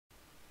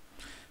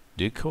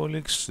Dear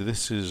colleagues,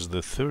 this is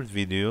the third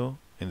video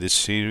in this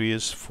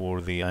series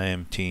for the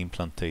IMT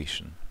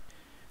implantation.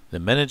 The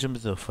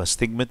management of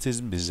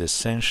astigmatism is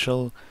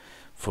essential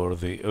for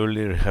the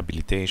early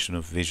rehabilitation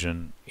of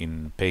vision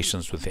in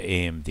patients with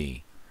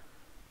AMD.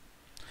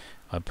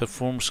 I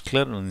perform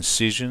scleral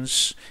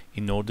incisions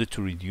in order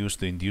to reduce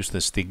the induced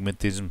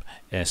astigmatism,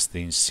 as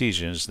the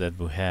incisions that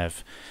we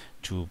have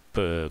to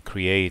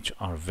create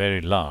are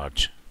very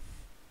large.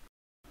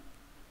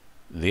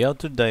 The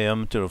outer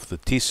diameter of the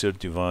T-cert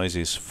device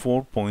is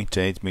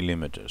 4.8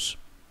 millimeters.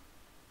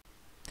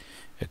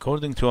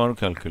 According to our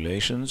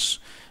calculations,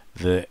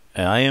 the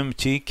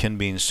IMT can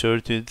be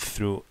inserted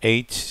through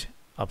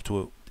up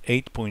to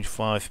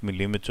 8.5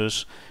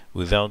 millimeters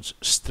without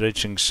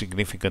stretching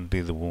significantly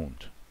the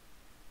wound.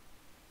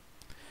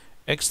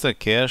 Extra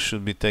care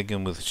should be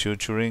taken with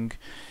suturing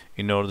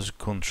in order to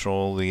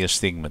control the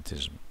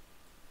astigmatism.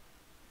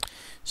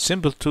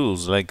 Simple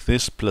tools like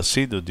this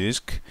Placido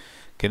disc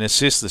can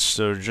assist the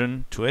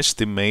surgeon to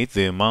estimate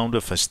the amount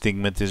of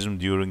astigmatism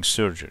during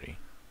surgery.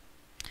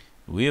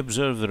 We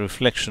observe the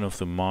reflection of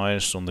the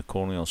mires on the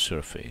corneal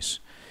surface.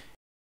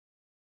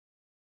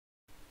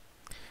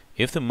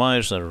 If the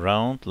mires are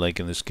round, like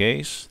in this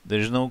case, there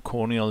is no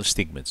corneal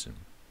astigmatism.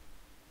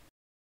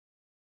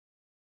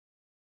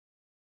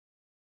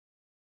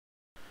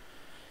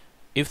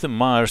 If the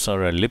mires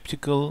are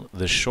elliptical,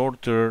 the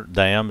shorter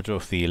diameter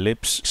of the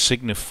ellipse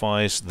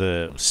signifies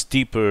the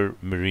steeper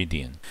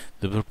meridian.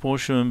 The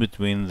proportion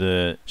between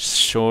the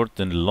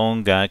short and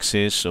long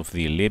axis of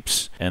the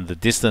ellipse and the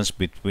distance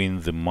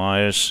between the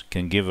mires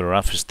can give a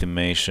rough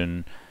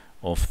estimation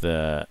of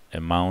the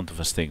amount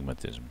of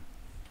astigmatism.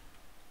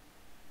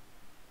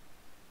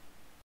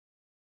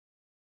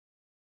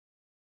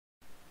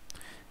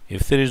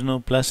 If there is no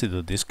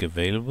Placido disc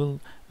available,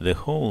 the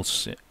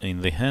holes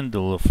in the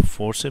handle of a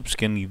forceps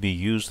can be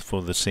used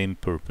for the same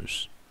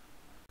purpose.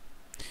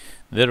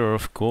 There are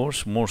of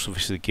course more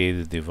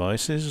sophisticated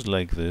devices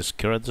like the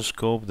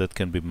keratoscope that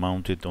can be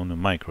mounted on a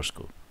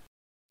microscope.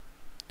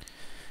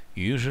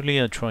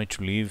 Usually I try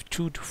to leave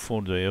 2 to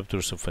 4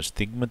 diopters of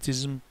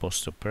astigmatism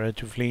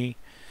postoperatively.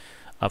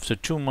 After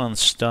 2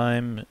 months'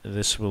 time,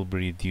 this will be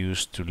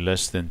reduced to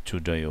less than 2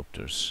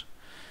 diopters.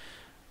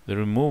 The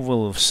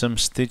removal of some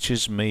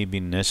stitches may be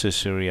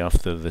necessary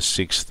after the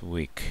 6th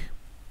week.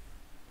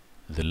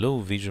 The low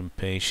vision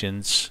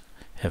patients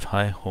have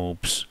high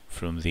hopes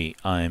from the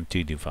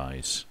IMT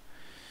device.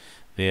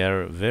 They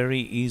are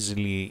very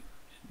easily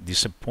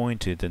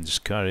disappointed and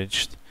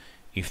discouraged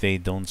if they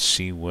don't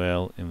see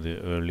well in the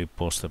early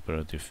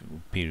postoperative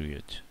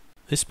period.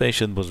 This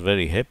patient was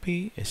very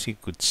happy as he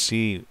could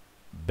see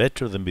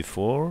better than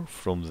before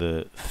from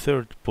the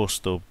 3rd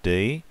post-op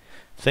day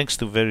thanks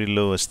to very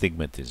low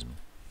astigmatism.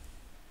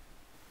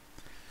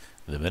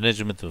 The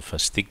management of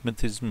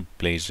astigmatism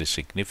plays a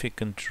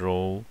significant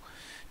role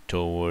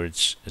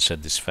towards a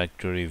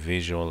satisfactory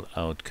visual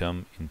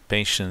outcome in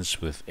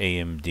patients with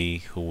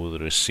AMD who will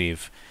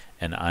receive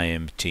an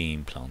IMT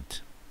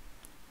implant.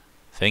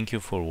 Thank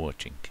you for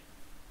watching.